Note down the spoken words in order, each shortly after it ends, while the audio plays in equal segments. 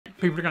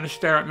People are going to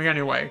stare at me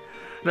anyway.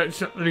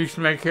 Let's at least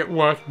make it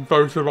worth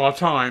both of our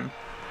time.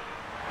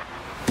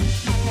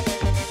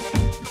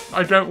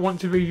 I don't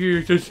want to be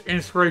used as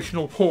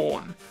inspirational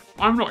porn.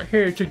 I'm not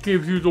here to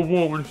give you the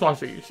warm and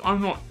fuzzies.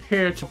 I'm not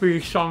here to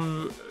be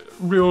some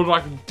real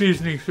like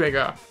Disney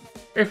figure.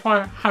 If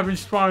I have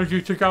inspired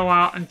you to go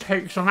out and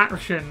take some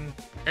action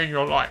in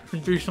your life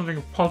and do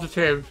something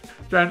positive,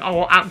 then I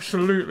will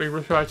absolutely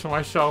refer to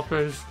myself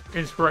as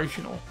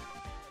inspirational.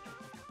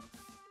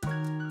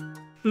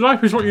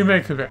 Life is what you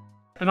make of it,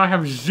 and I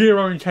have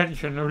zero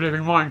intention of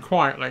living mine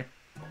quietly.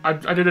 I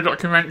did a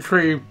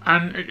documentary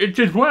and it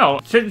did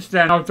well. Since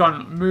then I've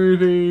done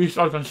movies,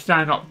 I've done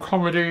stand-up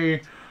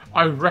comedy,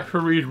 I've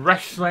refereed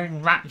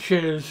wrestling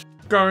matches.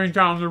 Going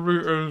down the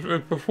route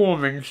of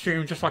performing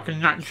seemed just like a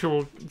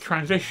natural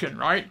transition,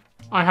 right?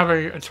 I have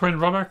a twin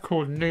brother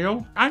called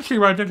Neil. Actually,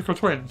 we're identical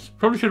twins.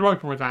 Probably should have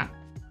opened with that.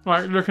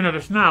 Like, looking at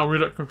us now, we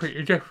look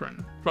completely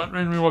different. But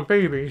when we were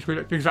babies, we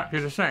looked exactly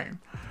the same.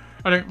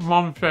 I think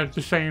Mum fed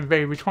the same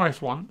baby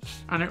twice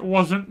once, and it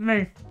wasn't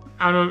me.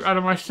 Out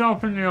of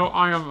myself and Neil,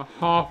 I am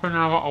half an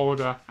hour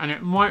older, and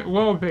it might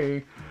well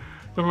be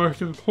the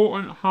most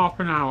important half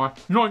an hour,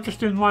 not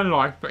just in my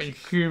life, but in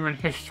human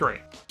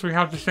history. So we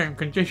have the same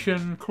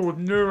condition called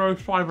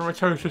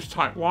neurofibromatosis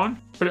type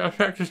 1, but it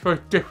affects us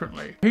both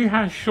differently. He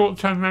has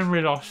short-term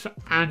memory loss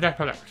and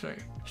epilepsy.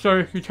 So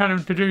if you tell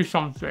him to do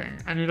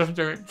something and he doesn't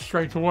do it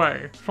straight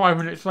away, 5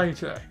 minutes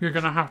later, you're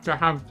going to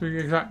have the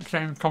exact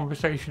same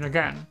conversation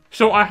again.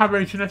 So I have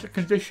a genetic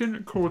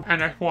condition called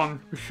NF1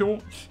 for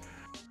short.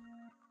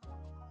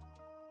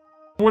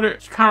 What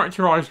it's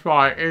characterised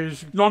by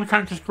is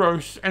non-cancerous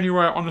growths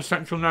anywhere on the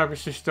central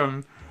nervous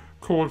system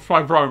called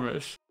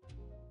fibromas.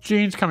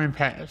 Genes come in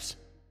pairs,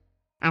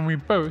 and we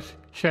both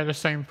share the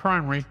same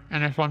primary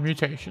NF1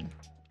 mutation.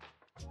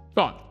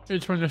 But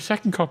it's when the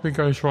second copy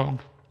goes wrong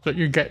that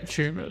you get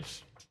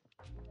tumours.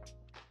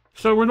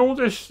 So when all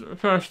this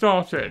first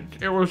started,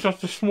 it was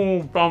just a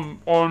small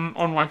bump on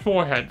my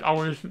forehead. I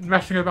was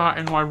messing about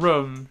in my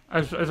room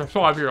as a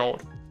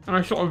 5-year-old, and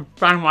I sort of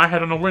banged my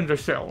head on a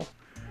windowsill.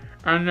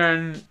 And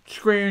then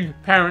screamed,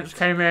 parents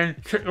came in,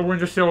 checked the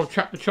windowsill,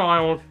 checked the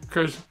child,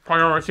 because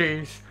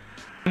priorities.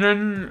 And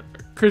then,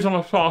 because I'm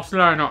a fast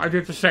learner, I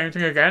did the same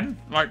thing again,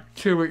 like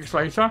 2 weeks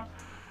later.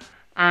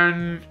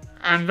 And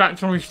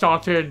that's when we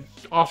started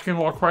asking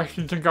more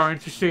questions and going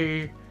to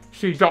see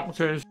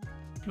doctors.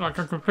 Like,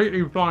 I'm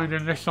completely blind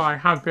in this eye,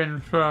 have been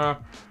for,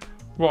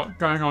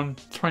 going on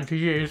 20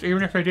 years.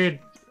 Even if they did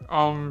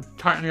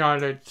tighten the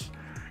eyelids,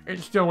 it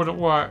still wouldn't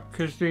work,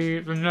 because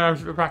the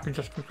nerves at the back are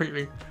just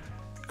completely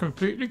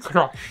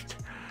crushed.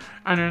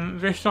 And in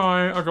this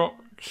eye I got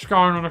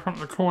scarring on the front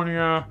of the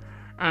cornea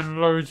and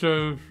loads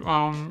of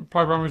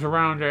fibromas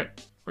around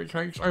it, which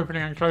makes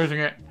opening and closing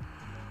it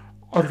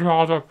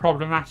rather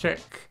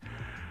problematic.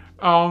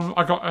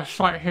 I got a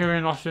slight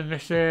hearing loss in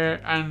this ear,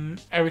 and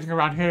everything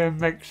around here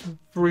makes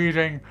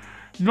breathing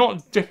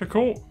not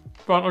difficult,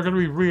 but I've got to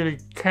be really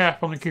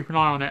careful and keep an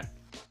eye on it.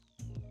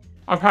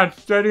 I've had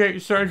 38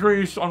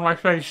 surgeries on my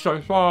face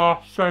so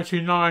far,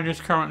 39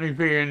 is currently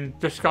being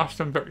discussed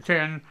and booked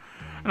in,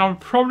 and I'm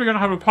probably going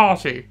to have a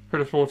party for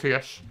the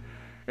 40th.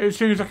 It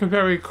seems like a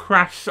very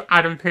crass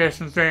Adam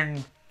Pearson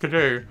thing to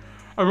do.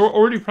 I've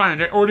already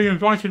planned it, already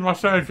invited my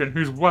surgeon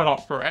who's well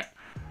up for it.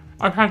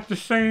 I've had the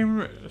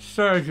same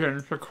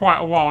surgeon for quite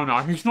a while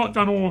now. He's not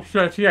done all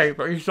 38,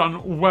 but he's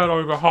done well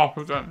over half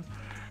of them.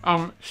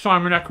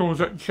 Simon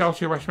Eccles at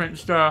Chelsea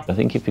Westminster. I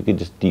think if you could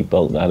just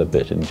debulk that a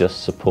bit and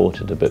just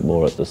support it a bit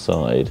more at the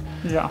side,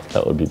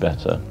 that would be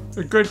better.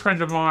 A good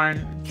friend of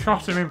mine,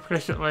 trust him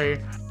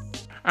implicitly,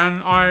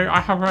 and I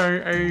have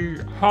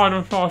a hard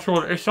and fast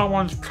rule that if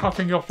someone's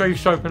cutting your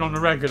face open on the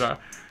regular,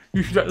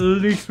 you should at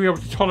least be able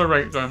to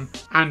tolerate them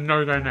and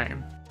know their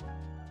name.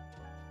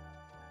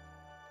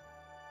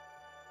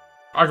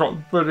 I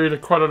got bullied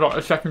quite a lot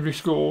at secondary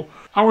school.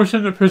 I was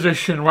in a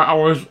position where I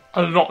was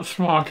a lot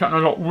smarter and a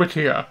lot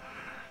wittier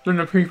than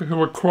the people who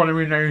were calling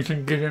me names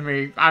and giving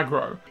me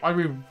aggro. I'd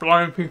be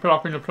blowing people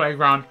up in the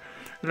playground,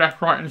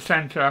 left, right and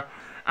centre,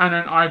 and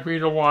then I'd be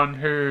the one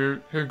who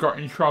got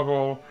in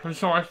trouble. And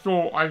so I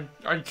thought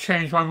I'd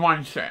change my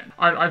mindset.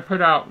 I'd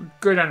put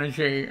out good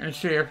energy and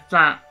see if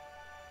that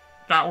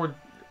would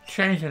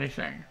change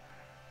anything.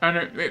 And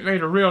it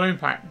made a real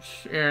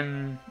impact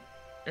in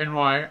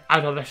my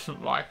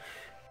adolescent life.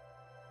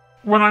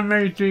 When I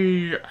made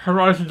the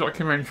Horizon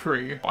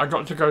documentary, I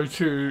got to go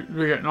to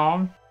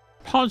Vietnam.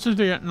 Parts of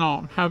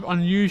Vietnam have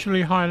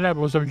unusually high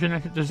levels of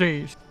genetic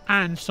disease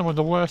and some of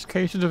the worst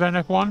cases of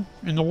NF1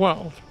 in the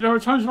world. There were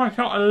times when I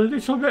felt a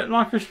little bit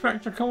like a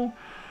spectacle,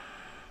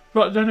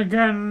 but then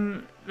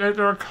again,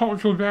 there are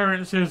cultural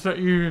variances that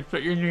you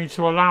need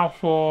to allow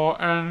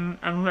for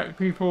and let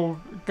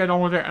people get on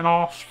with it and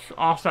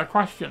ask their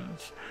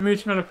questions.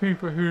 Meeting other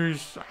people who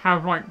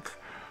have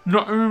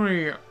not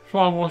only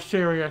far more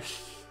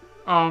serious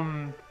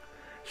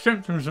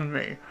symptoms than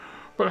me,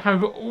 but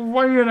have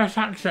way less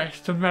access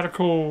to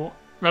medical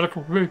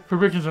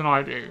provisions than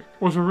I do,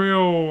 was a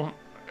real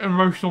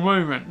emotional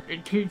moment.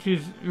 It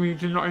teaches me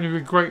to not only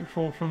be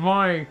grateful for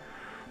my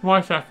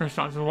my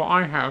circumstances, what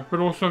I have, but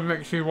also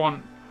makes me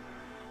want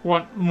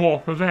more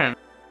for them.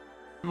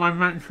 My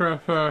mantra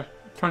for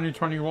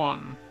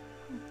 2021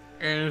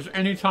 is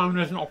anytime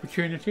there's an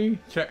opportunity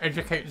to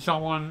educate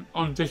someone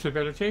on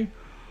disability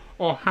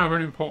or have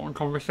an important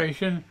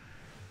conversation,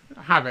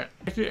 have it.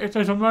 If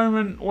there's a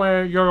moment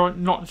where you're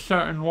not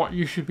certain what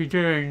you should be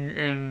doing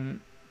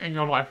in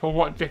your life or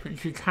what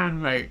difference you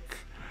can make,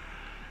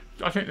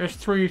 I think there's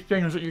 3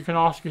 things that you can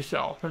ask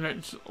yourself, and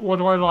it's what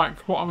do I like,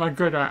 what am I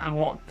good at, and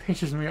what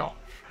pisses me off.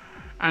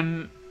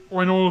 And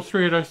when all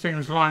 3 of those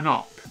things line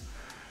up,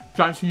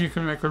 that's when you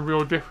can make a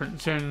real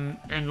difference in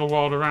the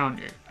world around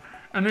you.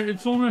 And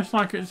it's almost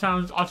like it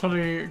sounds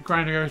utterly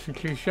grandiose and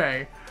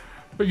cliche,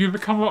 but you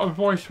become a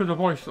voice for the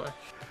voiceless,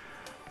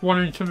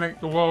 wanting to make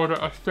the world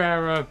a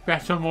fairer,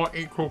 better, more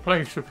equal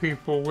place for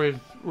people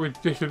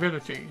with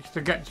disabilities,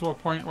 to get to a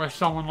point where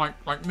someone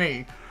like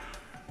me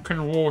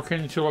can walk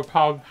into a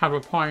pub, have a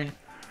pint,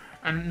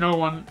 and no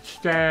one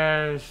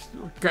stares,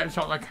 gets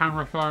out their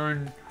camera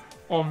phone,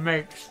 or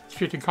makes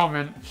shitty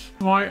comments.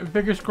 My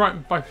biggest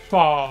gripe by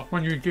far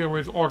when you deal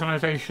with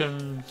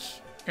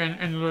organisations in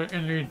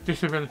the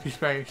disability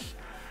space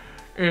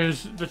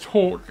is the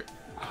talk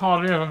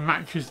hardly ever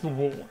matches the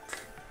walk.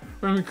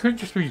 When we could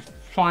just be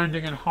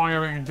finding and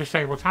hiring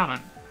disabled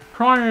talent.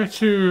 Prior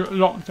to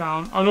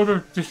lockdown, a lot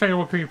of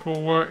disabled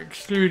people were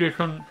excluded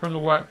from the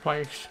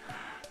workplace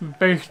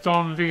based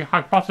on the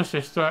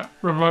hypothesis that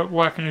remote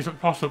working isn't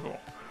possible.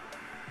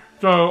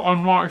 So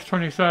on March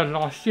 23rd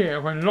last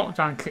year, when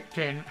lockdown kicked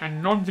in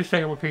and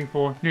non-disabled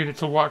people needed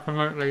to work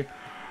remotely,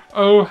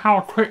 oh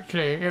how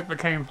quickly it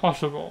became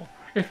possible.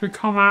 If we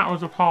come out of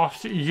the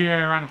past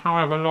year and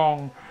however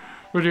long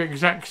with the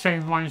exact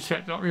same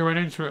mindset that we went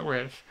into it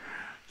with,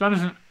 that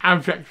is an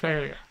abject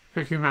failure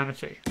for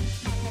humanity.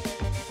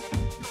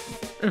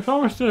 If I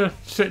was to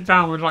sit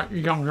down with like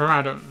younger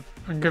Adam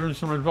and give him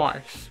some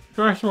advice,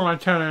 first of all, I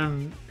tell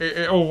him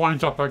it all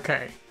winds up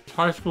okay.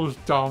 High school's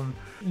dumb.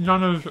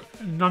 None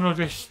of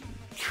this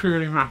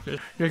truly matters.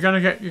 You're gonna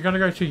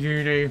go to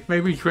uni.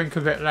 Maybe drink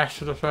a bit less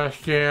for the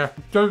first year.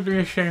 Don't be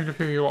ashamed of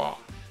who you are.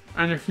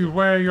 And if you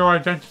wear your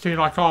identity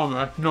like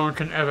armor, no one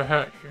can ever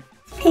hurt you.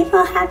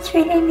 People have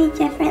treated me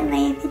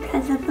differently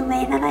because of the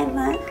way that I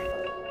look.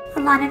 A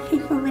lot of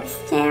people would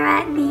stare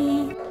at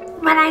me.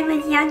 When I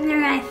was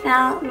younger, I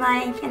felt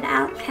like an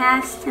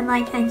outcast and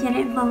like I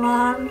didn't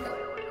belong.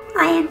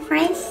 I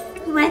embraced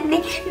what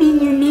makes me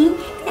unique,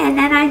 and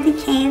then I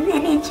became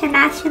an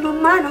international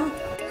model.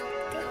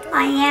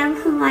 I am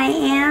who I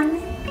am.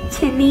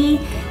 To me,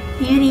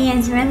 beauty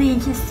is really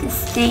just a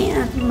state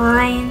of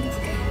mind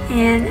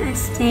and a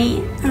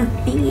state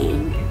of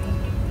being.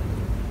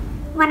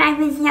 When I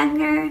was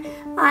younger,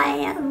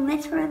 I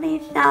literally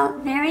felt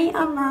very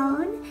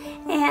alone,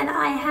 and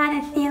I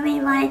had a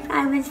feeling like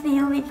I was the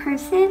only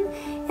person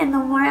in the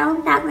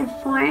world that was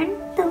born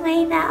the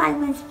way that I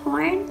was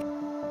born.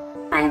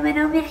 I would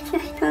always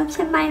just go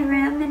to my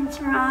room and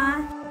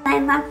draw. I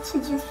love to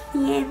just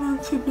be able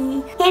to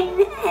be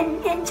in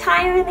an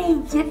entirely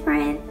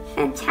different,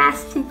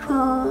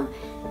 fantastical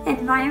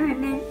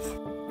environment.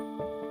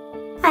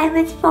 I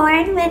was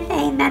born with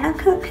a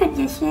medical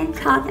condition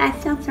called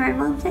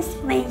ectodermal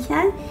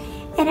dysplasia.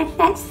 It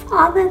affects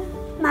all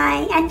of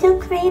my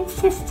endocrine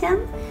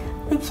system,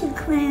 which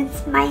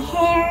includes my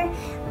hair,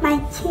 my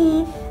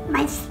teeth,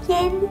 my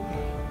skin,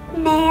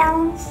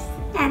 nails,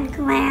 and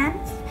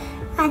glands,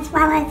 as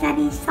well as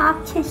any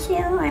soft tissue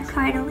or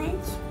cartilage.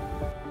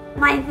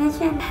 My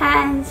vision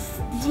has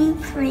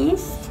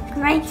decreased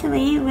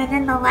greatly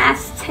within the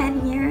last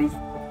 10 years.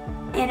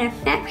 It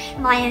affects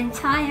my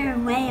entire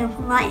way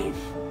of life.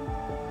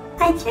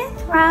 I do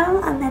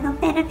grow a little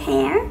bit of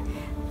hair,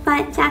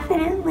 but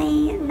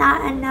definitely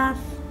not enough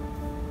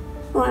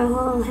for a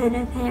whole head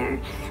of hair.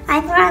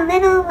 I grow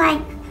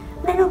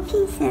little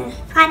pieces,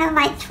 kind of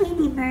like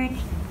Tweety Bird.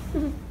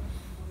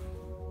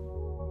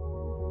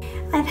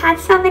 I've had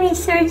so many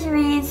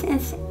surgeries,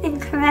 it's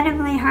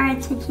incredibly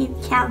hard to keep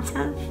count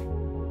of.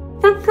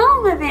 The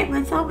goal of it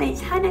was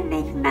always how to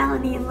make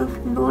Melanie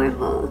look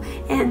normal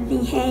and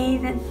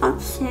behave and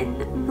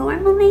function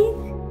normally.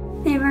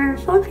 They were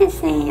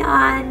focusing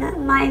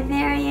on my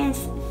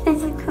various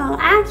physical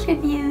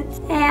attributes,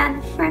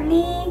 and for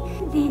me,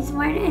 these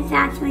weren't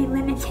exactly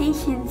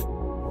limitations.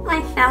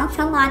 I felt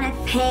a lot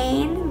of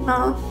pain,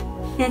 both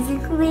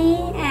physically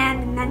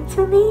and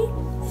mentally.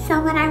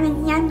 So when I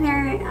was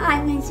younger,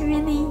 I was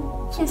really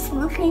just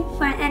looking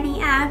for any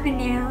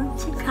avenue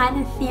to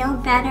kind of feel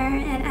better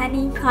and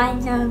any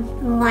kind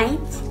of light,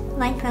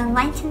 like a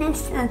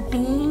lightness of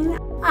being.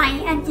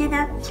 I ended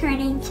up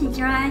turning to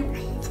drugs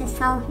to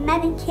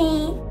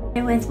self-medicate.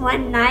 It was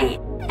one night,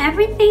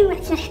 everything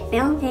was just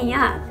building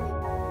up.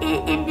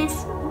 In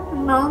this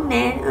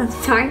moment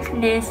of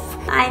darkness,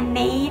 I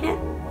made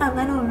a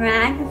little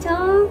rag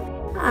doll.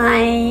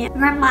 I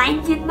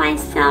reminded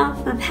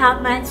myself of how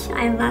much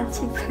I love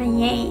to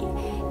create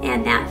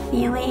and that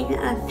feeling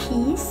of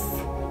peace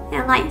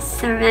and like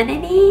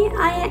serenity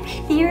I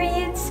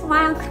experienced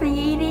while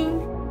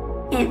creating.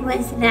 It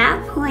was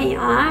that point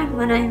on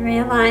when I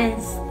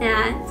realized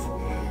that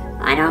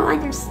I don't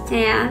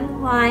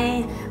understand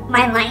why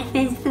my life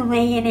is the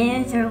way it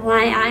is or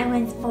why I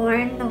was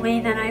born the way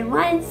that I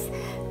was,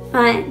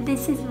 but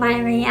this is my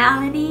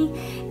reality,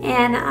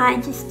 and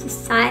I just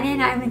decided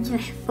I would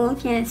just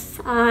focus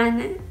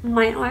on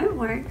my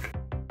artwork.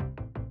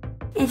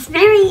 It's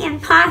very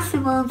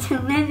impossible to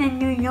live in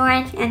New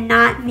York and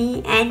not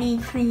meet any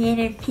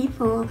creative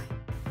people.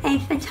 A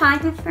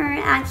photographer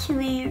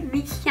actually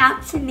reached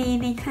out to me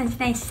because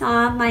they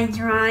saw my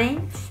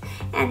drawings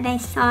and they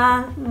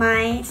saw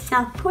my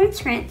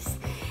self-portraits,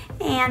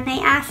 and they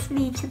asked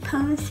me to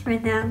pose for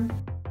them.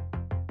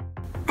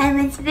 I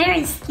was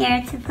very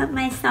scared to put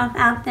myself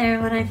out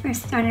there when I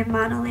first started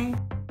modeling.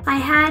 I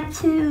had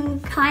to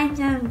kind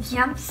of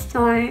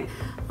jumpstart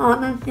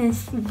all of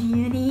this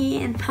beauty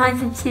and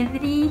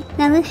positivity.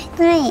 That looks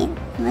great.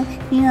 It looks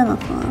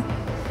beautiful.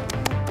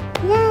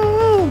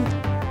 Yay!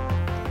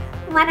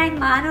 When I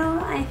model,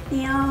 I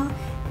feel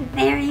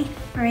very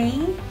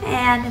free,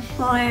 and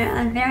for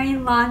a very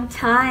long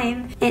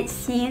time, it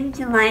seemed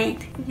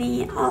like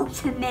the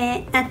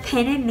ultimate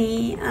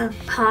epitome of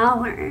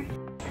power.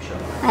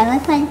 I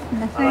look like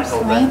the First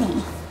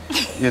Lady.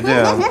 You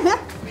do.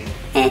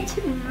 It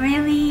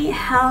really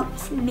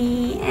helped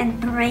me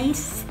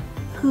embrace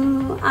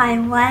who I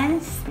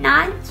was,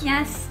 not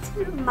just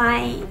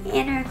my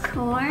inner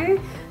core,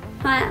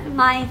 but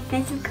my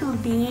physical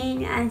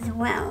being as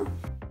well.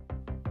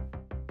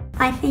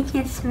 I think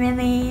it's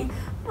really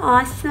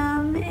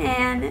awesome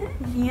and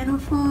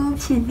beautiful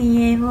to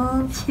be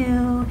able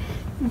to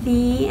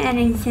be an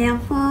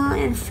example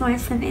and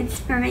source of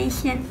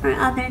inspiration for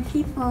other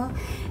people,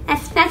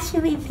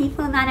 especially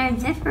people that are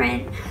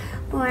different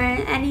or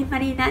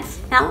anybody that's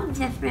felt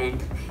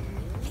different,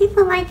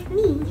 people like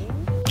me.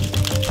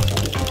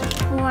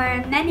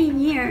 For many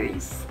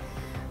years,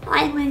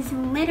 I was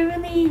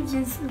literally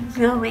just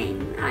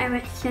going. I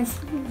was just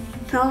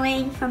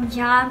going from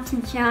job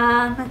to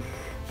job,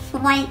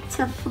 flight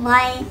to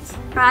flight,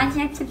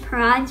 project to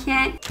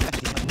project.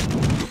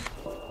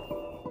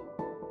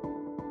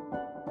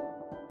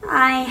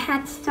 I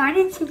had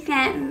started to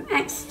get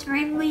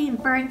extremely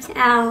burnt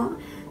out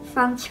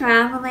from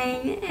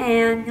traveling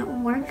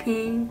and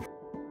working.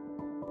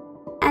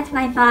 As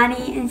my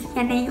body is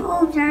getting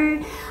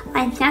older,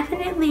 I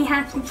definitely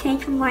have to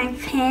take more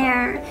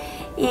care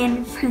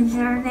in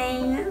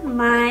preserving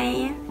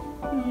my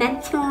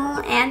mental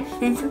and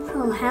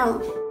physical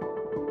health.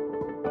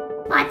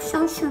 On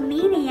social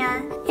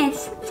media,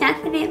 it's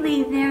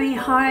definitely very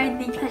hard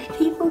because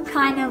people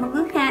kind of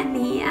look at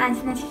me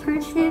as this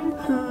person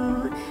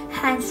who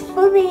has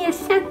fully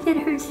accepted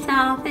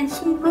herself and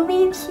she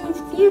believes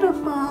she's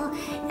beautiful,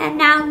 and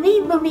now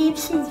we believe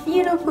she's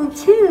beautiful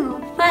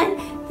too. But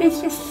there's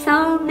just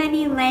so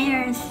many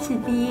layers to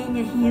being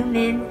a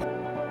human.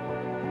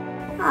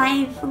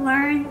 I've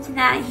learned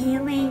that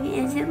healing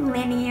isn't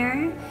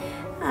linear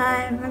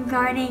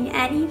regarding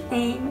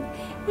anything,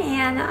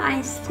 and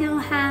I still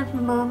have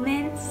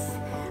moments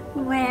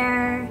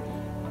where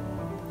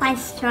I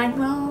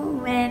struggle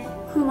with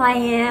who I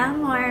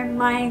am or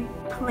my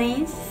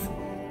place.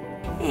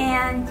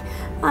 And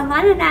a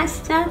lot of that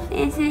stuff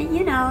isn't,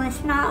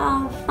 it's not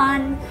all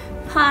fun,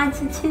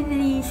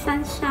 positivity,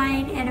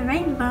 sunshine, and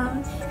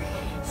rainbows.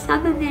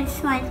 Some of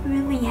it's like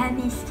really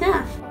heavy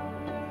stuff.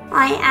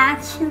 I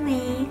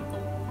actually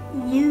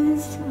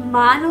used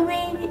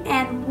modeling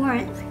and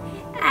work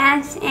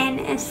as an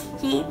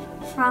escape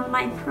from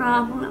my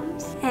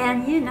problems.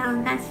 And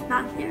that's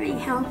not very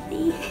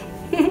healthy.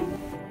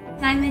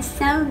 I was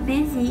so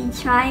busy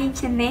trying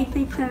to make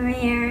a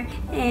career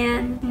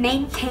and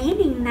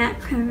maintaining that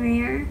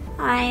career,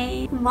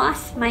 I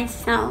lost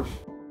myself.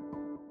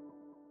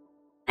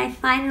 I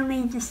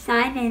finally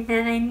decided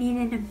that I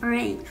needed a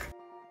break.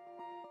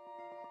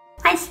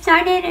 I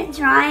started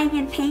drawing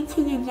and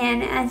painting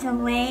again as a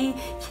way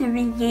to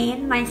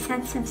regain my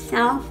sense of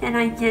self and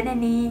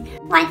identity.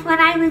 Like when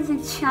I was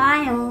a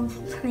child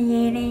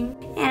creating,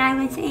 and I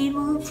was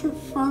able to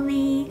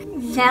fully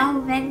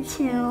delve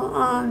into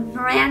a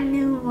brand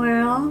new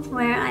world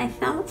where I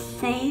felt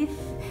safe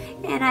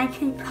and I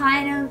could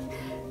kind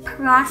of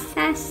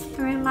process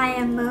through my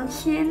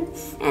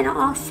emotions and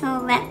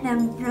also let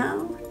them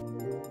go.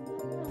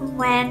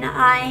 When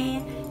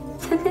I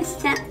took a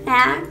step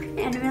back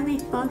and really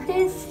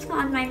focused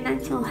on my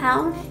mental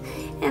health,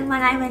 and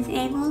when I was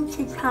able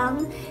to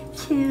come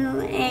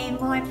to a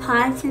more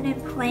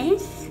positive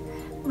place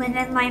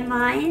within my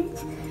mind,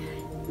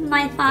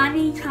 my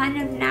body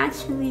kind of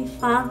naturally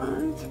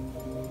followed.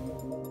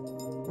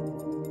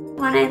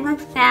 When I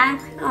look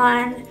back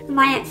on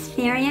my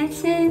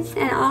experiences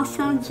and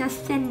also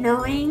just in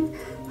knowing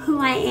who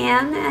I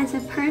am as a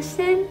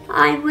person,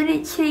 I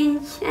wouldn't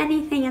change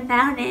anything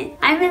about it.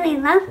 I really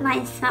love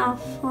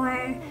myself for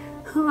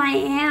who I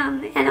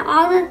am and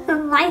all of the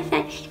life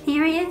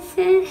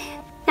experiences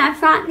that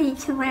brought me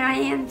to where I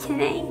am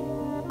today.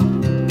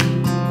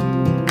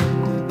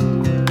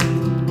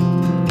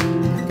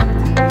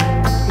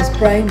 His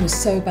brain was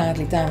so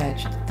badly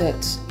damaged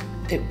that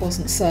it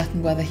wasn't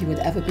certain whether he would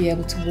ever be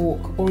able to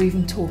walk or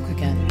even talk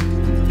again.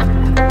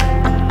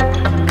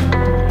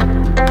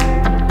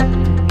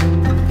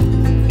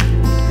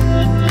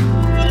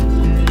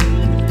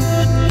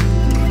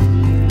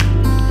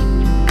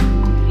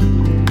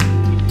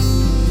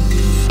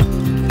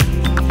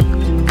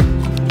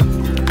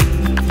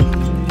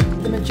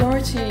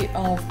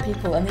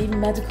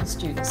 medical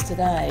students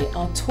today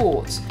are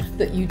taught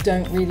that you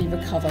don't really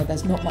recover,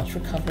 there's not much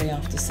recovery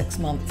after 6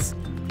 months.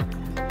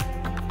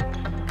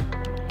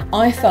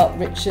 I felt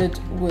Richard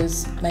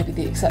was maybe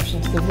the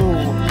exception to the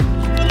rule.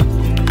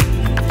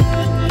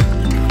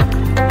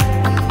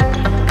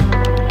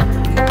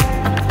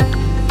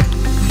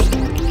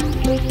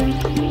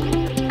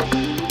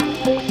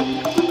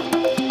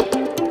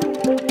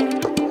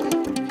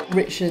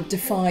 Richard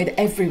defied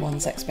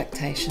everyone's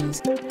expectations.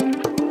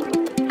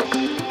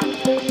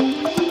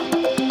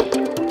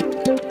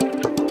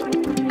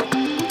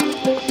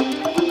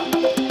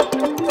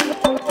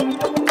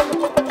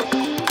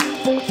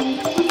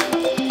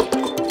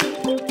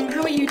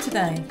 How are you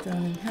today,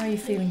 darling? How are you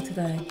feeling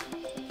today?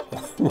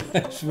 Well,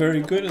 it's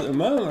very good at the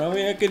moment. I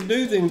mean, I can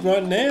do things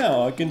right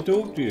now. I can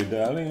talk to you,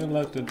 darling. I'd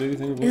like to do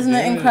things. Isn't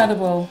it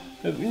incredible?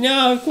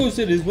 No, of course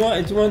it is.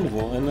 It's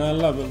wonderful, and I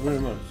love it very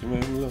much. I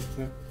mean, look.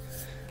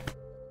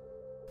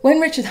 When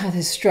Richard had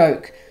his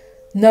stroke,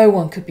 no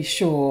one could be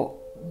sure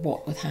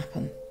what would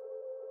happen.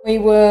 We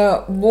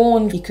were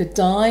warned he could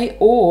die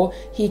or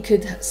he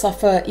could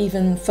suffer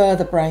even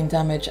further brain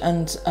damage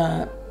and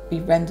be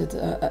rendered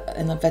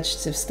in a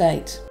vegetative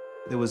state.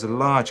 There was a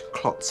large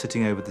clot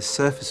sitting over the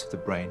surface of the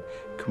brain,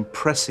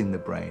 compressing the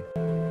brain.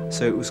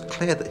 So it was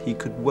clear that he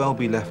could well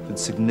be left with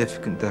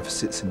significant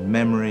deficits in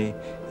memory,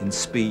 in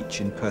speech,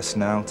 in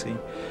personality,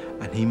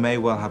 and he may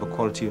well have a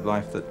quality of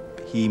life that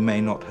he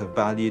may not have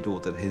valued, or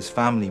that his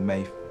family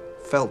may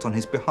felt on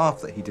his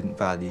behalf that he didn't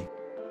value.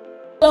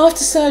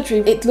 After surgery,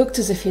 it looked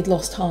as if he'd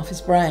lost half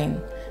his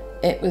brain.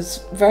 It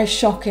was very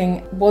shocking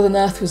what on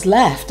earth was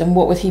left and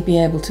what would he be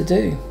able to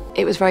do.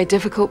 It was very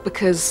difficult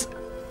because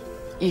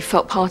you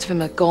felt part of him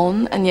had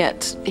gone and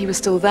yet he was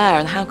still there,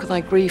 and how could I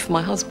grieve for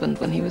my husband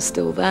when he was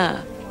still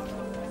there?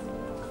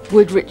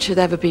 Would Richard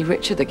ever be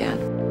Richard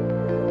again?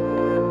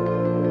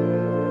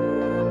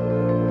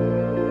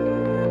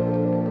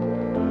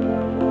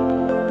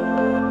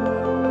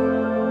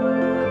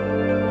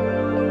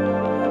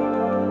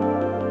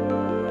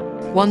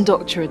 One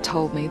doctor had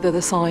told me that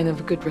a sign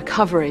of a good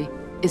recovery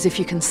is if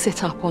you can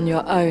sit up on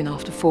your own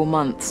after 4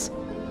 months.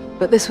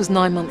 But this was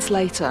 9 months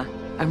later,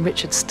 and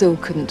Richard still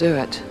couldn't do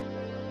it.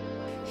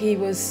 He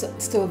was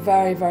still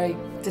very, very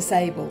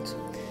disabled,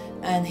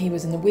 and he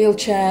was in a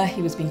wheelchair,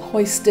 he was being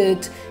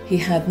hoisted, he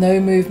had no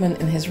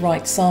movement in his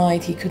right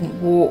side, he couldn't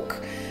walk.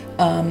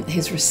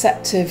 His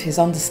his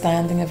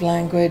understanding of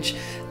language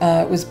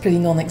was pretty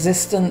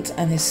non-existent,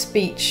 and his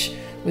speech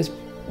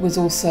was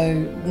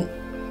also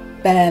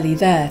barely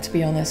there, to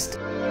be honest.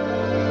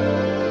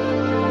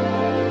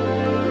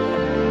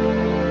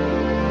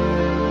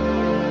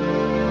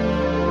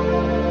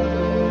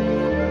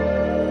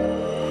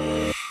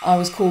 I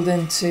was called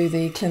into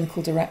the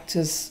clinical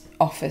director's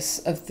office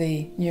of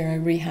the neuro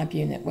rehab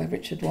unit where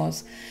Richard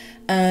was,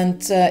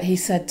 and he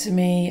said to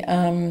me,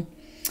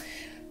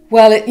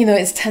 well,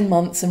 it's 10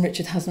 months and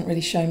Richard hasn't really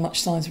shown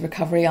much signs of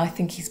recovery. I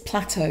think he's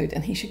plateaued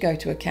and he should go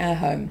to a care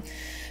home.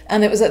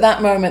 And it was at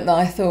that moment that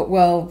I thought,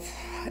 well,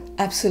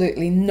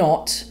 absolutely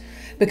not,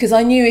 because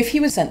I knew if he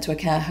was sent to a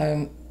care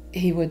home,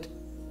 he would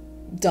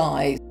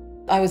die.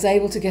 I was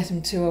able to get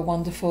him to a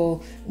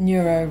wonderful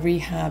neuro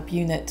rehab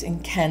unit in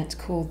Kent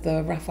called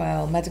the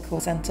Raphael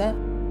Medical Centre.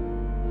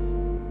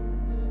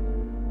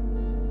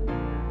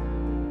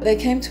 They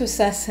came to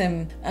assess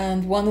him,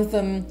 and one of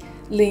them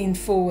leaned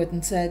forward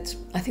and said,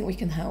 "I think we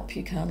can help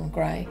you, Colonel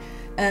Gray."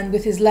 And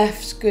with his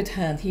left good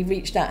hand, he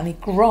reached out and he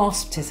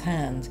grasped his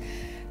hand.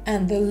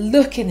 And the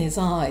look in his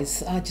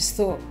eyes, I just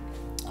thought,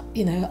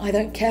 I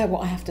don't care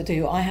what I have to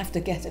do. I have to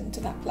get him to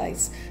that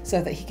place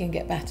so that he can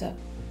get better.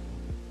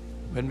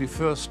 When we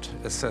first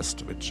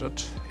assessed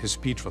Richard, his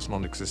speech was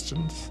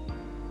non-existent.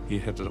 He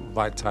had a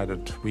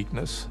right-sided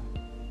weakness.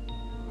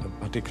 In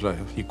particular,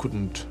 he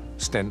couldn't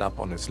stand up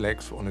on his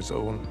legs on his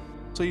own.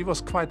 So he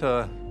was quite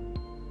a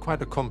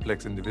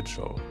complex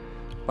individual.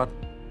 But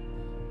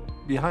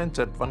behind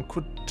that, one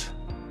could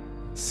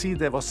see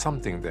there was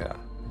something there.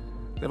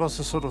 There was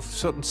a sort of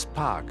certain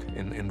spark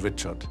in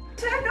Richard.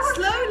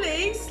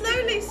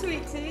 Slowly,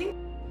 sweetie.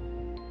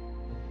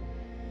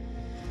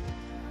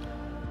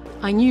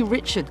 I knew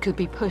Richard could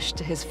be pushed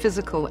to his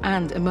physical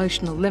and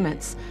emotional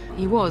limits.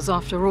 He was,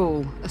 after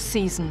all, a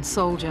seasoned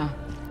soldier.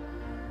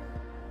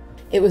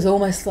 It was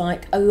almost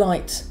like a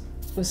light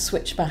was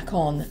switched back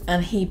on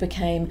and he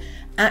became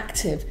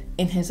active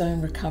in his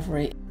own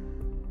recovery.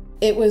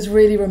 It was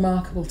really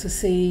remarkable to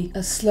see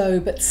a slow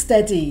but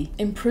steady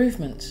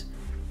improvement.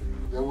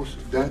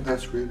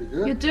 That's really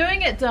good. You're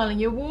doing it, darling.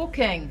 You're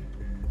walking.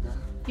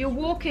 You're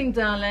walking,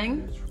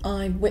 darling.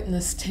 I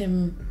witnessed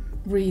him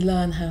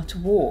relearn how to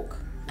walk.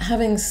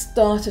 Having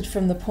started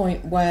from the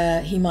point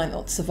where he might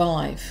not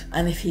survive,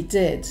 and if he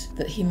did,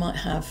 that he might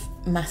have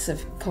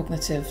massive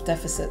cognitive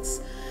deficits,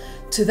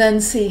 to then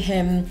see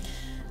him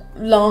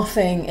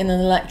laughing in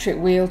an electric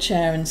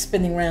wheelchair and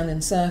spinning round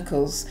in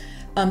circles,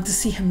 to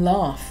see him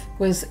laugh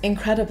was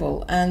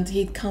incredible, and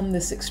he'd come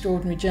this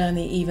extraordinary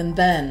journey even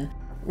then.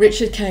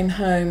 Richard came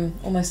home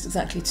almost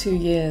exactly 2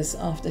 years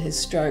after his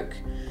stroke,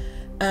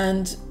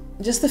 and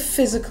Just the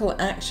physical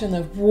action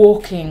of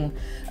walking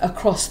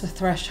across the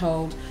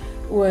threshold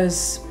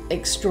was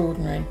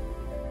extraordinary.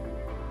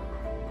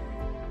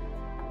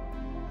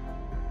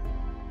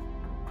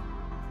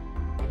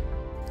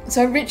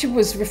 So Richard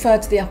was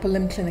referred to the upper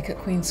limb clinic at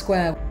Queen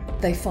Square.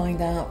 They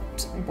find out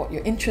what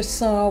your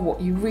interests are,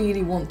 what you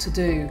really want to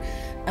do.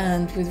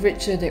 And with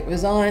Richard it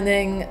was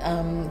ironing,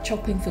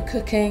 chopping for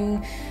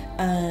cooking,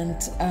 and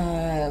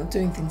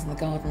doing things in the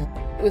garden.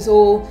 It was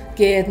all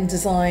geared and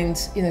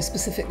designed, you know,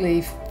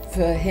 specifically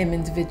for him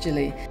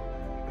individually.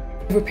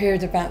 Over a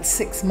period of about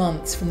 6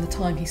 months from the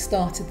time he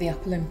started the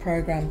upper limb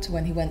programme to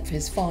when he went for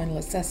his final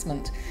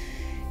assessment,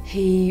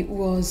 he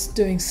was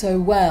doing so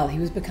well. He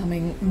was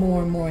becoming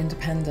more and more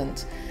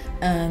independent.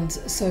 And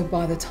so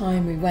by the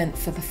time we went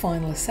for the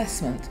final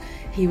assessment,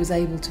 he was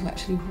able to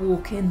actually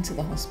walk into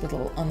the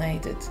hospital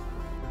unaided.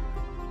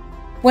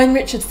 When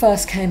Richard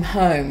first came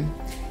home,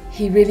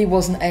 he really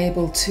wasn't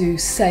able to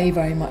say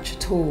very much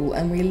at all,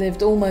 and we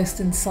lived almost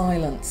in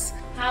silence.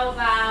 How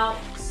about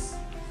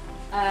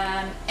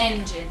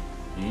engine?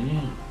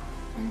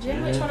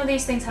 Engine? Which one of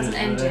these things has an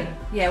engine?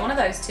 Yeah, one of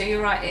those two.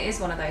 You're right, it is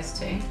one of those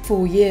two.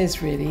 4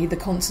 years really, the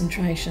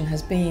concentration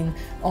has been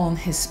on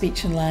his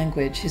speech and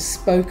language, his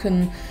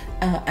spoken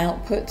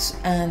output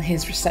and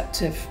his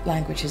receptive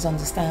language, his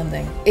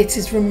understanding. It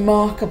is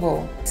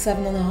remarkable,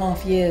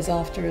 7.5 years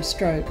after a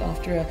stroke,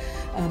 after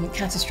a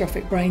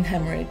catastrophic brain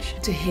hemorrhage,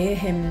 to hear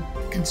him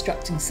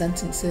constructing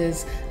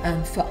sentences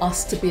and for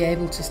us to be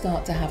able to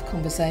start to have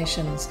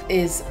conversations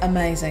is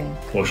amazing.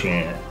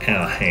 Washing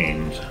our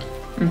hands.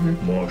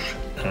 Wash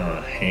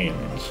our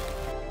hands.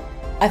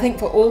 I think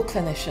for all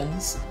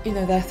clinicians, you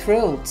know, they're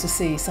thrilled to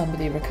see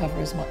somebody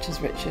recover as much as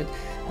Richard,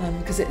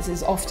 because it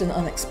is often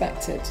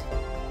unexpected.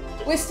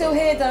 We're still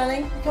here,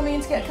 darling. You're coming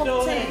in to get a cup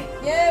of tea?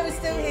 Yeah, we're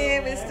still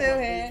here, we're still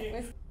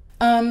here.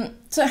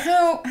 So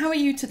how are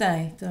you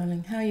today,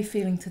 darling? How are you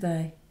feeling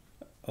today?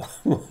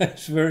 Well,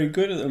 it's very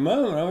good at the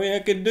moment. I mean, I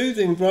can do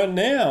things right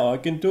now. I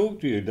can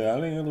talk to you,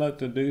 darling. I'd like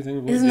to do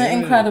things with you. Isn't it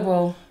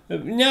incredible?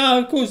 No,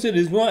 of course it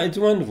is. It's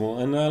wonderful,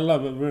 and I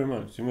love it very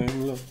much. I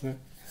mean, look.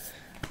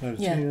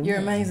 Yeah, you're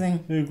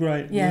amazing. You're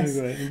great. Yes.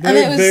 You're great. And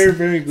it was, very,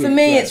 very good. For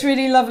me, it's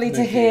really lovely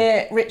to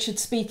hear Richard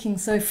speaking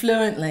so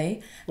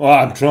fluently. Well,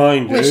 I'm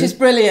trying to. Which is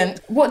brilliant.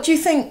 What do you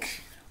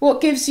think?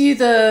 What gives you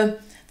the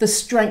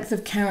strength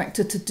of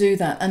character to do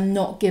that and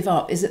not give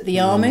up? Is it the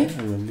army?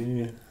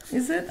 Yeah.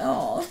 Is it?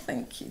 Oh,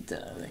 thank you,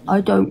 darling.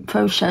 I don't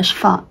process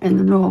fat in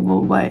the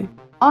normal way.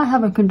 I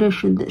have a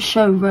condition that's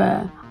so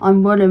rare.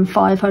 I'm 1 in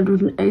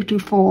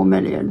 584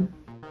 million.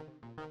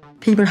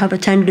 People have a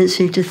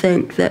tendency to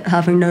think that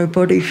having no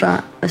body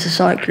fat as a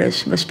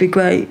cyclist must be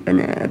great and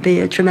it'd be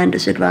a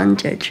tremendous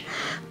advantage.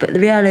 But the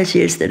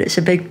reality is that it's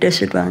a big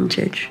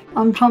disadvantage.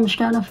 I'm Tom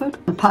Staniford,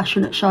 a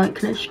passionate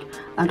cyclist,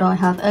 and I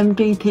have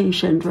MDP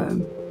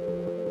syndrome.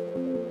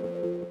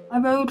 I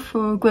rode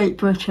for Great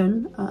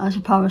Britain as a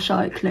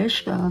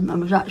paracyclist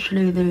and was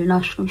actually the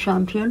national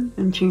champion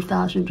in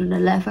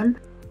 2011.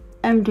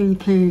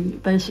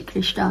 MDP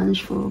basically stands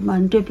for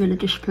mandibular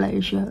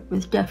dysplasia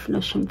with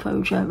deafness and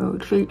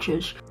progeroid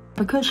features.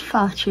 Because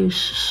fat is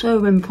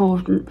so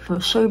important for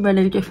so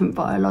many different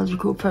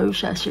biological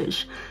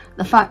processes,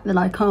 the fact that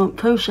I can't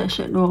process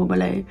it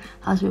normally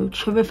has a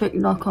terrific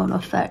knock-on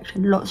effect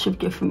in lots of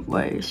different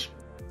ways.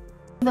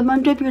 The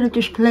mandibular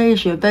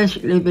dysplasia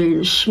basically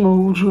means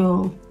small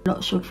jaw,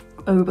 lots of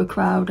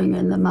overcrowding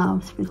in the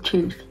mouth with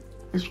teeth,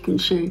 as you can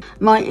see.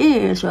 My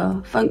ears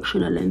are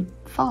functionally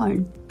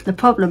fine. The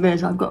problem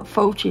is I've got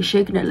faulty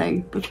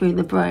signalling between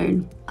the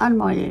brain and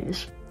my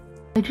ears.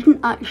 I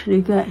didn't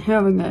actually get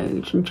hearing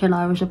aids until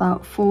I was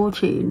about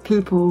 14.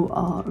 People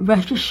are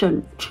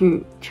reticent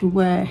to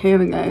wear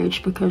hearing aids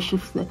because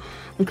of the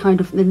kind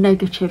of the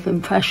negative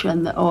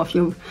impression that, oh, if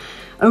you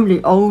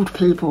only old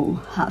people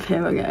have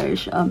hearing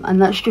aids,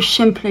 and that's just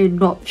simply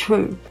not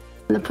true.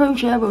 The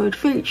progeroid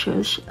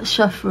features,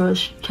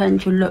 sufferers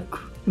tend to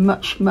look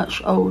much,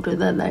 much older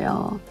than they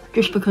are,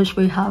 just because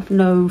we have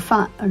no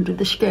fat under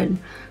the skin,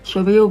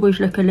 so we always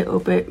look a little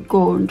bit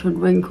gaunt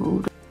and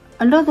wrinkled.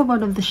 Another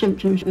one of the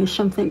symptoms is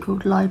something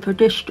called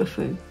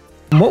lipodystrophy.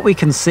 What we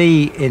can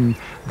see in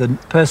the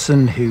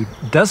person who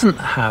doesn't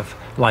have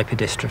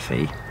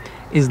lipodystrophy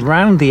is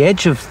around the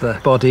edge of the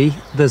body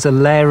there's a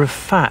layer of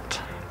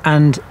fat,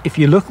 and if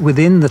you look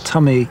within the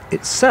tummy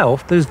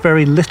itself there's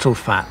very little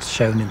fat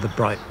shown in the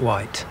bright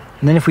white.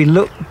 And then if we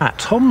look at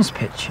Tom's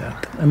picture,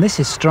 and this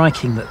is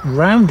striking, that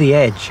round the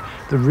edge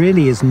there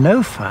really is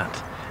no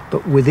fat,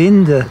 but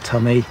within the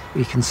tummy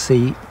we can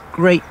see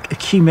great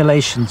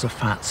accumulations of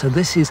fat. So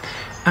this is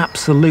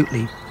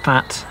absolutely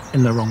fat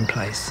in the wrong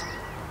place.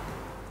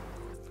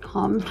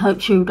 I'm type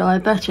 2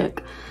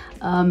 diabetic,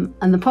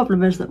 and the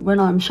problem is that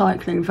when I'm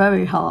cycling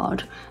very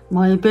hard,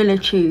 my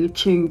ability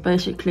to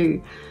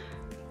basically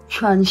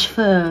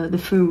transfer the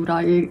food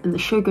I eat and the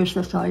sugars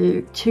that I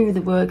eat to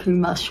the working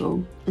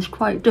muscle is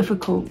quite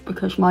difficult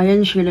because my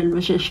insulin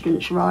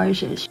resistance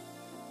rises.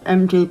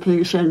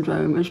 MDP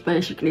syndrome is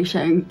basically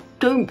saying,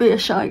 don't be a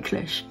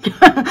cyclist.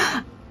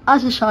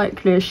 As a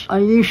cyclist, I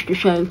used to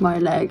shave my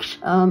legs,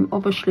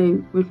 obviously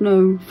with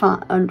no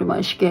fat under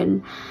my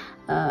skin.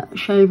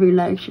 Shaving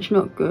legs is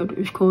not good,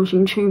 it's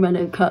causing too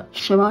many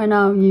cuts, so I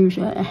now use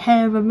a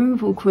hair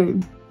removal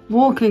cream.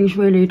 Walking's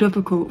really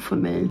difficult for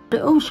me.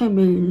 It also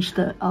means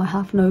that I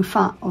have no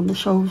fat on the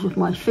soles of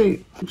my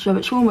feet, so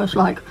it's almost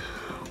like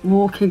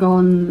walking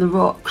on the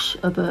rocks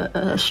of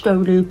a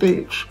stony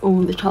beach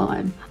all the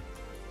time.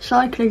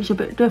 Cycling's a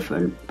bit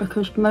different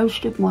because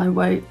most of my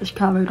weight is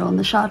carried on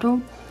the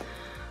saddle.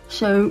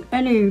 So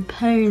any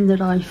pain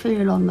that I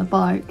feel on the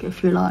bike,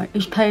 if you like,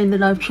 is pain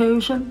that I've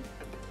chosen.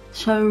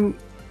 So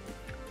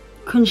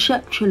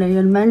conceptually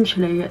and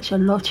mentally it's a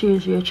lot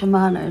easier to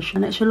manage,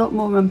 and it's a lot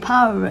more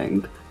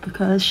empowering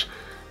because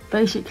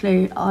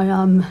basically I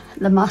am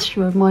the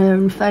master of my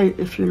own fate,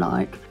 if you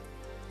like.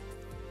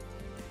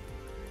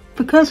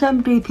 Because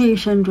MDP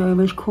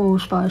syndrome is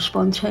caused by a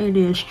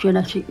spontaneous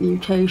genetic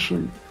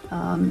mutation,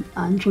 and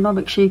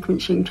genomic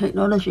sequencing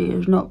technology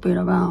has not been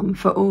around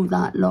for all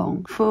that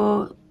long.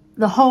 For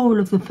the whole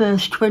of the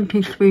first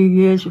 23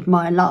 years of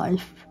my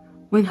life,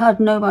 we had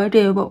no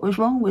idea what was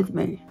wrong with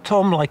me.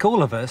 Tom, like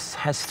all of us,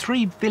 has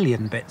 3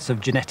 billion bits of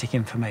genetic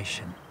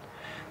information,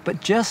 but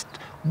just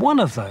one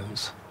of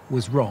those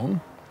was wrong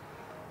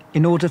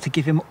in order to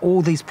give him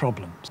all these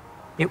problems.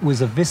 It was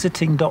a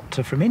visiting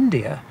doctor from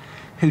India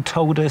who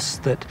told us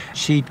that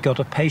she'd got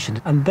a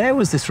patient, and there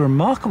was this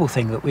remarkable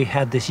thing that we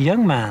had this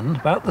young man,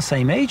 about the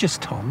same age as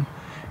Tom,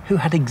 who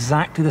had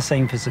exactly the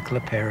same physical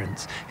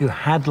appearance, who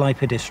had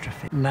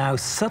lipodystrophy. Now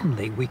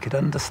suddenly we could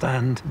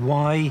understand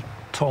why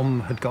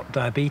Tom had got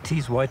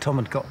diabetes, why Tom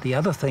had got the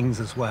other things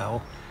as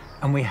well,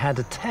 and we had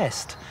a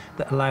test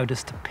that allowed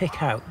us to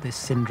pick out this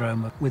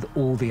syndrome with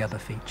all the other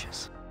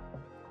features.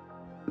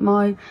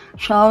 My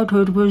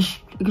childhood was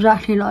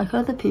exactly like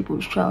other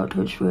people's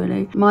childhoods,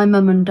 really. My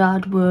mum and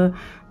dad were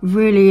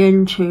really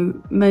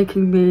into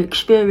making me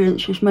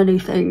experience as many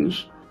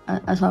things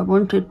as I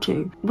wanted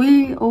to.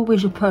 We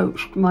always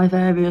approached my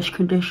various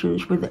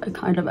conditions with a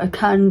kind of a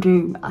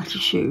can-do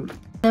attitude.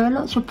 There are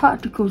lots of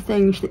practical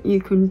things that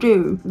you can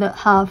do that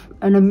have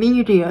an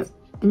immediate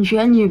and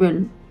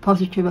genuine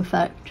positive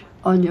effect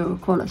on your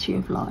quality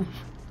of life.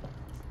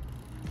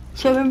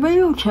 So in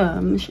real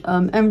terms,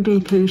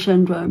 MDP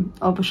syndrome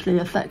obviously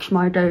affects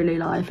my daily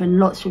life in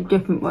lots of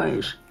different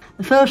ways.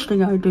 The first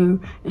thing I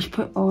do is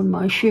put on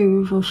my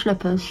shoes or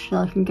slippers so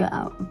I can get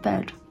out of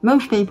bed.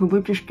 Most people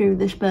would just do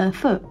this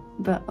barefoot,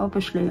 but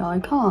obviously I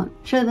can't.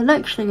 So the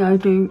next thing I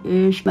do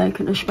is make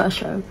an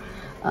espresso.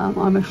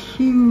 I'm a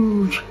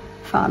huge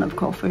fan of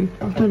coffee.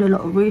 I've done a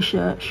lot of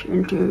research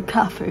into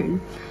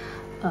caffeine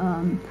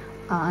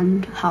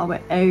and how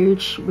it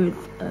aids with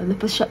the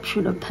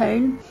perception of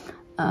pain.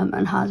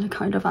 And has a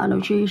kind of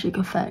analgesic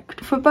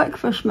effect. For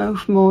breakfast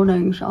most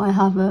mornings I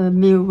have a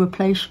meal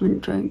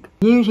replacement drink.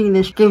 Using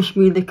this gives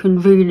me the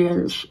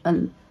convenience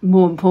and,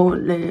 more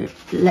importantly, it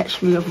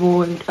lets me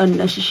avoid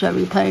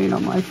unnecessary pain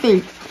on my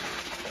feet.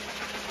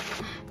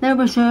 There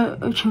was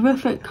a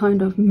terrific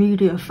kind of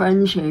media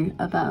frenzy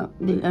about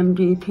the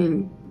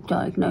MDP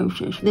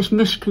diagnosis, this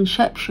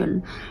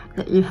misconception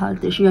that you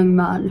had this young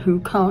man who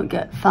can't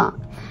get fat.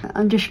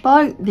 And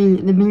despite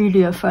the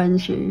media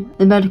frenzy,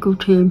 the medical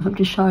team have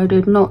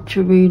decided not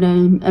to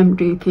rename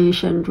MDP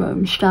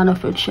syndrome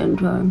Staniford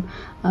syndrome,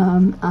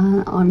 and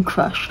I'm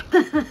crushed.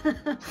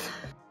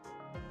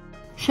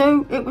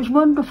 So it was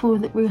wonderful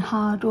that we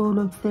had all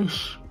of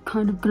this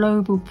kind of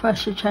global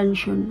press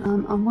attention,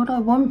 and what I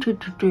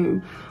wanted to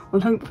do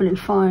was hopefully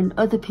find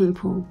other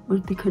people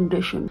with the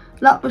condition.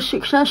 That was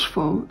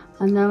successful,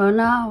 and there are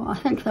now, I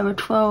think there are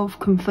 12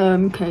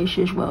 confirmed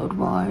cases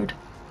worldwide.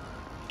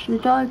 The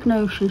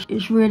diagnosis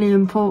is really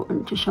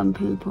important to some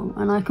people,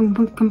 and I can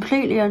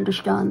completely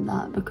understand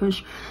that,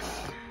 because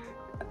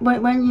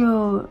when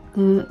you're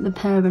the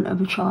parent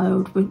of a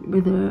child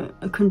with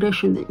a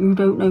condition that you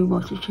don't know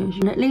what it is,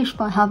 and at least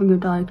by having a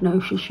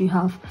diagnosis you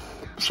have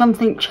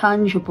something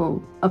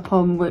tangible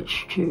upon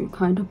which to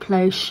kind of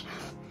place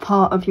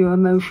part of your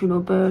emotional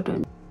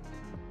burden.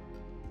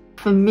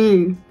 For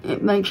me,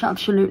 it makes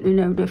absolutely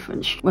no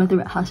difference whether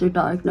it has a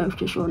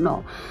diagnosis or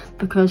not,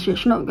 because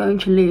it's not going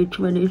to lead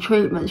to any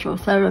treatments or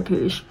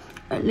therapies,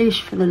 at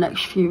least for the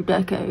next few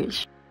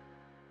decades.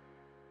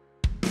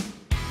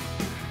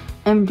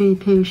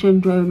 MDP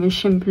syndrome is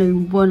simply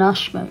one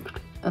aspect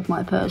of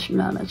my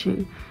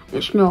personality.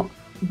 It's not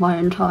my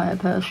entire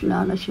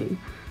personality.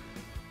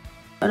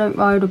 I don't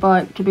ride a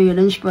bike to be an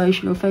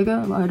inspirational figure.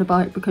 I ride a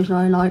bike because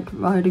I like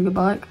riding a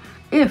bike.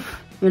 If,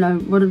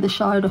 one of the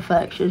side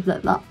effects is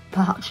that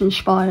perhaps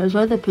inspires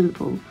other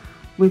people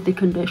with the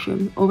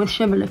condition or with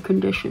similar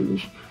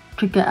conditions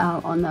to get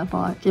out on their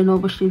bike, then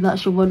obviously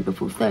that's a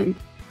wonderful thing.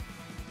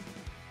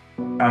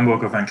 I'm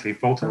Wilco Van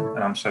Cleef Bolton,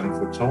 and I'm 7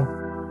 foot tall.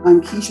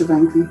 I'm Keisha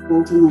Van Cleef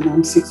Bolton, and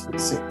I'm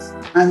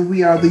 6'6", and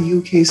we are the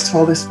UK's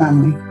tallest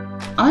family.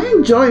 I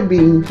enjoy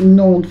being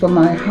known for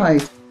my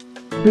height.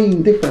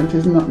 Being different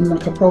is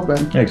not a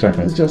problem. Yeah,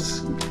 exactly. It's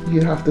just you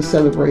have to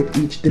celebrate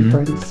each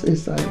difference.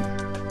 It's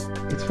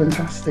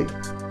fantastic.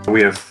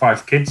 We have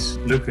 5 kids.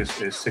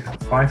 Lucas is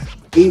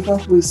 6'5". Ava,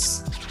 who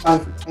is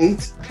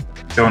 5'8".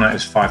 Jonah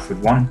is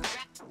 5'1".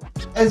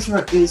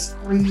 Ezra is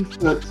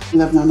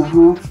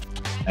 3'11.5".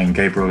 And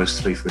Gabriel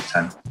is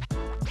 3'10".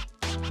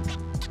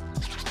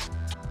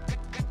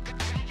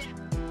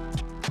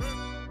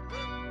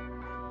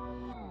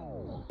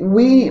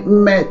 We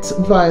met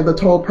via the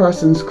Tall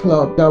Persons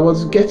Club. I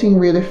was getting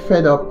really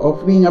fed up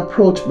of being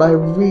approached by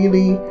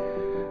really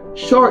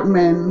short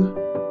men.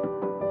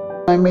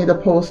 I made a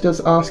post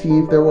just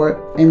asking if there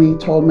were any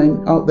tall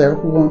men out there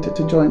who wanted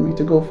to join me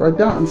to go for a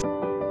dance.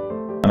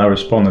 And I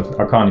responded,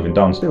 I can't even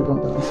dance. Still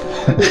don't dance.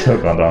 Still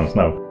can't dance,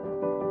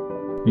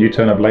 no. You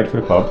turn up late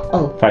for the pub.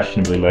 Oh.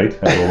 Fashionably late,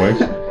 as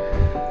always.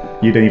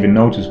 You didn't even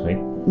notice me.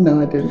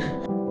 No, I didn't.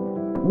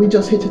 We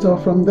just hit it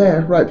off from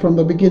there, right from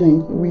the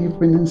beginning. We've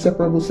been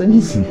inseparable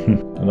since.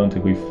 I don't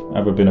think we've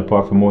ever been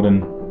apart for more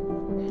than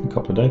a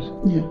couple of days.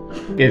 Yeah.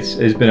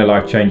 It's been a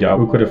life changer.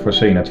 We could have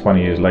foreseen that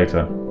 20 years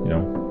later, you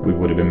know, we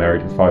would have been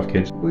married with 5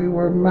 kids. We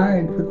were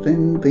married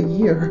within the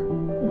year.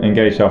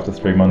 Engaged after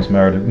 3 months,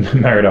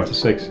 married after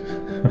 6.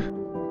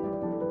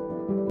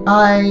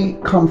 I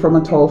come from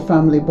a tall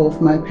family.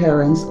 Both my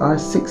parents are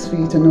 6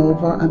 feet and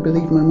over. I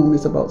believe my mom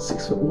is about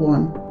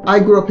 6'1". I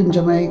grew up in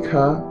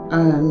Jamaica,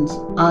 and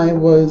I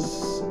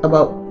was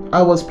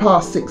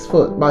past 6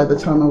 foot by the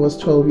time I was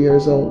 12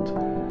 years old.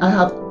 I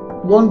have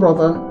 1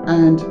 brother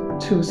and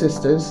 2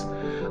 sisters.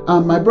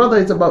 My brother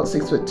is about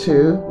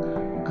 6'2".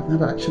 I've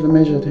never actually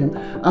measured him.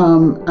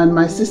 And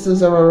my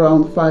sisters are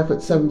around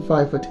 5'7",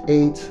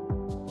 5'8".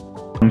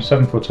 I'm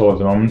 7 foot tall at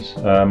the moment.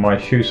 My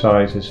shoe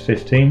size is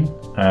 15,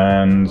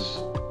 and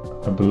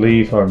I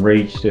believe I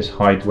reached this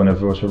height when I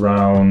was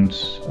around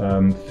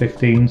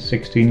 15,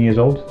 16 years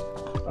old.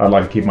 I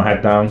like to keep my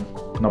head down,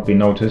 not be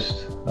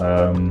noticed.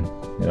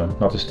 You know,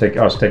 not to stick.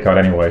 I'll stick out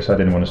anyway, so I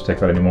didn't want to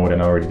stick out any more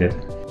than I already did.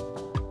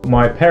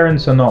 My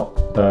parents are not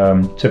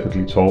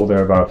typically tall.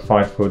 They're about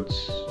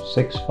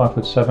 5'6",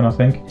 5'7", I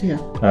think. Yeah.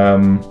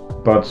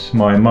 But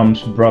my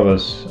mum's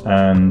brothers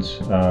and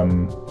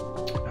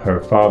her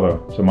father,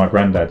 so my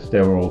granddad, they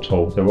were all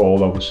tall. They were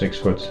all over 6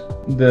 foot.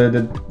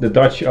 The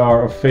Dutch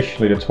are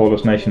officially the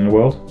tallest nation in the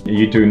world.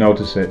 You do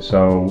notice it,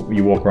 so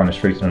you walk around the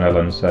streets in the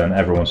Netherlands and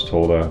everyone's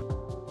taller.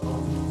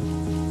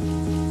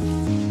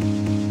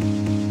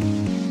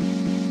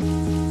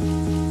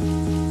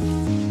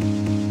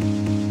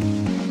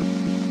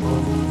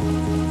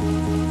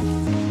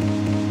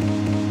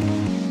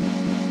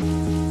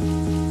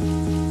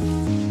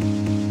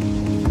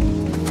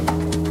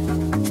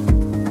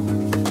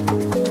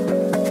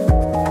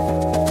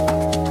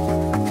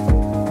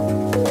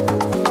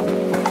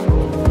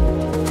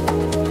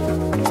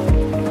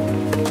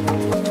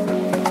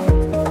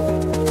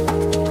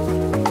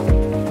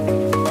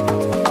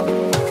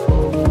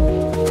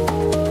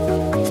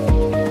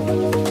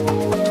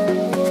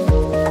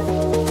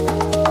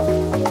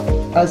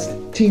 As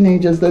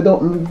teenagers, they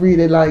don't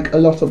really like a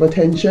lot of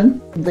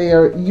attention. They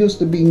are used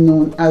to being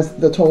known as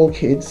the tall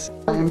kids.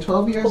 I am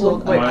 12 years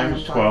old. I am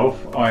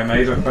 12. I am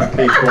Ava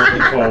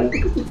tall.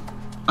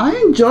 I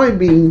enjoy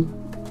being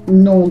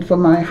known for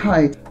my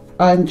height.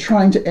 I'm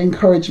trying to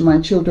encourage my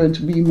children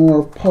to be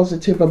more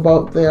positive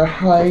about their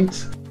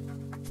height.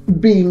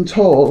 Being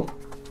tall,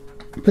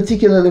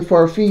 particularly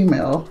for a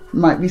female,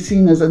 might be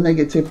seen as a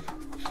negative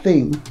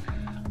thing.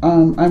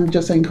 I'm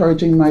just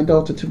encouraging my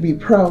daughter to be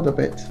proud of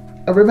it.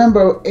 I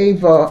remember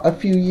Ava a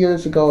few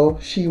years ago,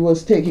 she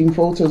was taking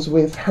photos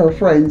with her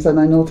friends, and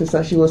I noticed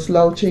that she was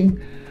slouching,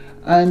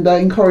 and I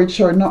encouraged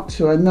her not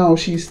to, and now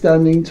she's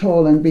standing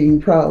tall and being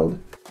proud.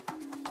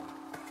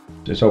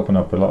 It's opened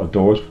up a lot of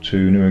doors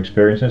to new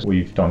experiences.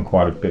 We've done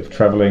quite a bit of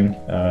traveling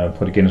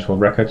for the Guinness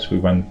World Records. We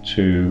went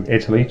to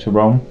Italy, to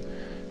Rome.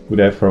 We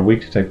were there for a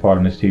week to take part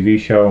in this TV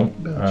show.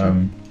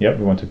 Yep,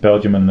 we went to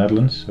Belgium and the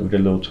Netherlands. So we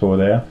did a little tour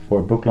there for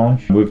a book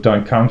launch. We've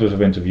done countless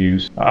of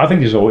interviews. I think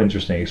these are all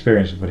interesting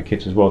experiences for the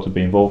kids as well to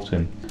be involved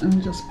in.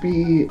 And just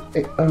be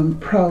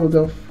proud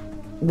of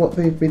what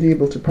they've been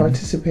able to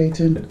participate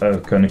in. In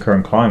the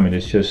current climate,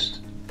 it's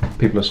just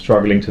people are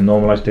struggling to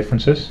normalise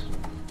differences.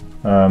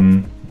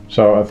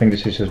 So I think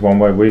this is just one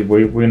way.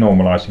 We're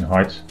normalising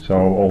height. So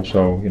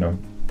also, you know,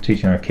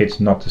 teaching our kids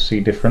not to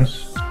see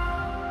difference.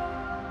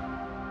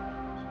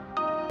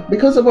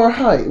 Because of our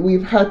height,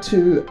 we've had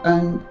to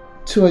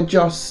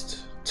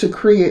adjust to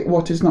create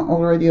what is not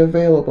already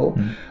available.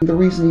 The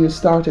reason you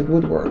started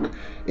woodwork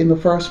in the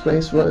first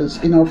place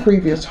was in our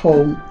previous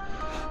home,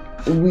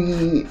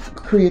 we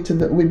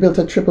built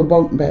a triple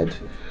bunk bed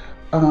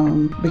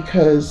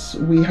because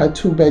we had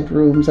 2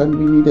 bedrooms and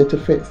we needed to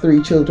fit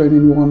 3 children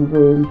in 1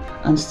 room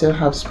and still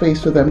have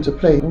space for them to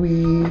play.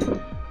 We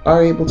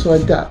are able to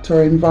adapt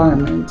our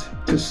environment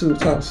to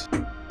suit us.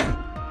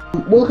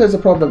 Wilka is a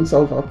problem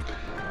solver.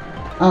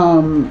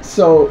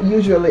 So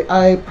usually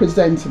I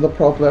present the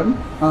problem,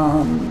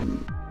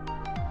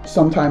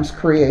 sometimes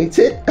create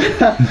it,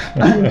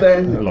 and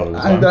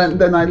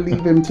then I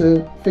leave him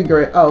to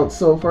figure it out.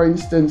 So for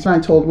instance, I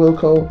told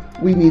Wilco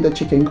we need a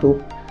chicken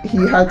coop. He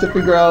had to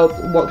figure out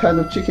what kind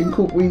of chicken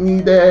coop we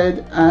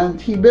needed, and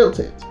he built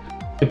it.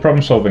 The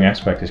problem-solving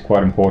aspect is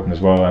quite important as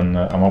well, and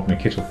I'm hoping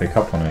the kids will pick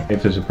up on it.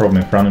 If there's a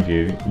problem in front of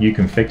you, you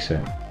can fix it.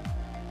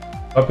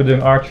 I've been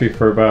doing archery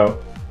for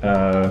about,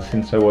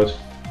 since I was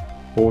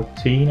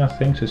 14, I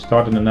think, so I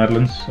started in the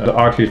Netherlands.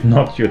 Archery is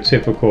not your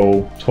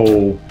typical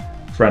tall,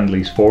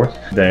 friendly sport.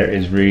 There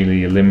is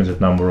really a limited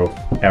number of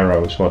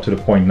arrows, well, to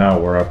the point now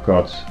where I've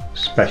got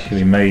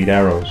specially made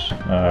arrows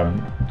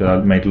that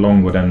are made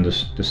longer than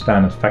the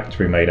standard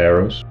factory-made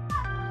arrows.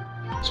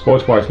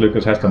 Sports-wise,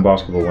 Lucas has done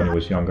basketball when he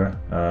was younger.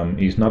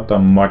 He's not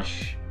done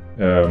much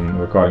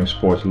regarding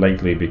sports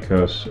lately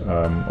because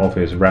of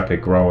his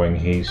rapid growing.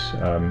 He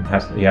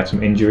had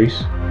some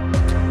injuries.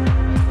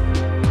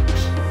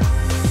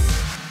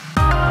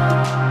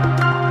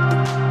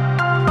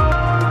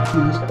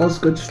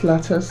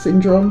 Osgood-Schlatter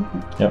syndrome.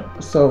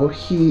 Yep. So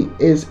he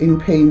is in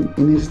pain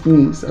in his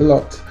knees a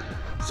lot.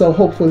 So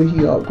hopefully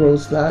he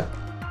outgrows that.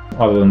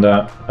 Other than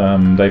that,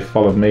 they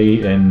followed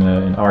me in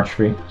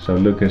archery. So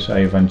Lucas,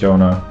 Ava and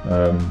Jonah,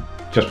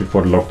 just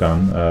before the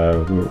lockdown,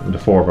 the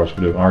four of us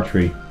were doing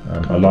archery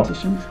a lot.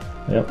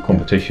 Yep,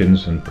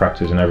 competitions and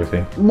practice and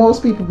everything.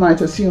 Most people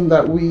might assume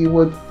that we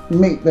would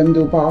make them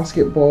do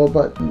basketball,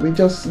 but we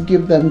just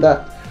give them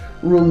that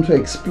room to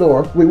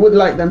explore. We would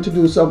like them to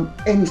do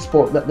any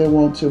sport that they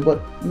want to,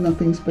 but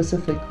nothing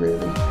specific really.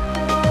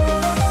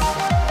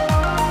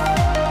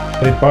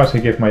 The advice I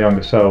give my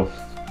younger self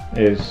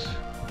is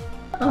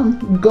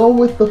go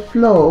with the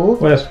flow.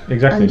 Well, yes,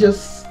 exactly. And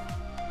just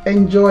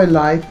enjoy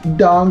life,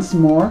 dance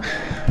more.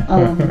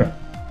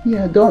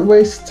 Yeah, don't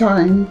waste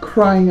time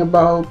crying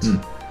about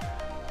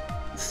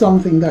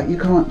something that you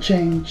can't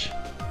change.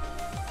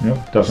 Nope,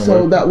 doesn't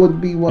so work. That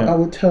would be what I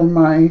would tell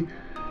my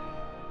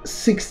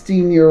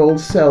 16-year-old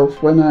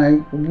self when I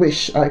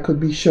wish I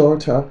could be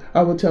shorter.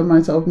 I would tell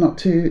myself not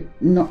to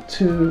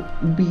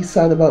be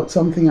sad about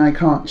something I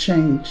can't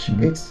change.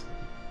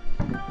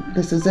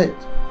 This is it.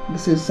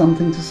 This is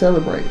something to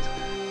celebrate.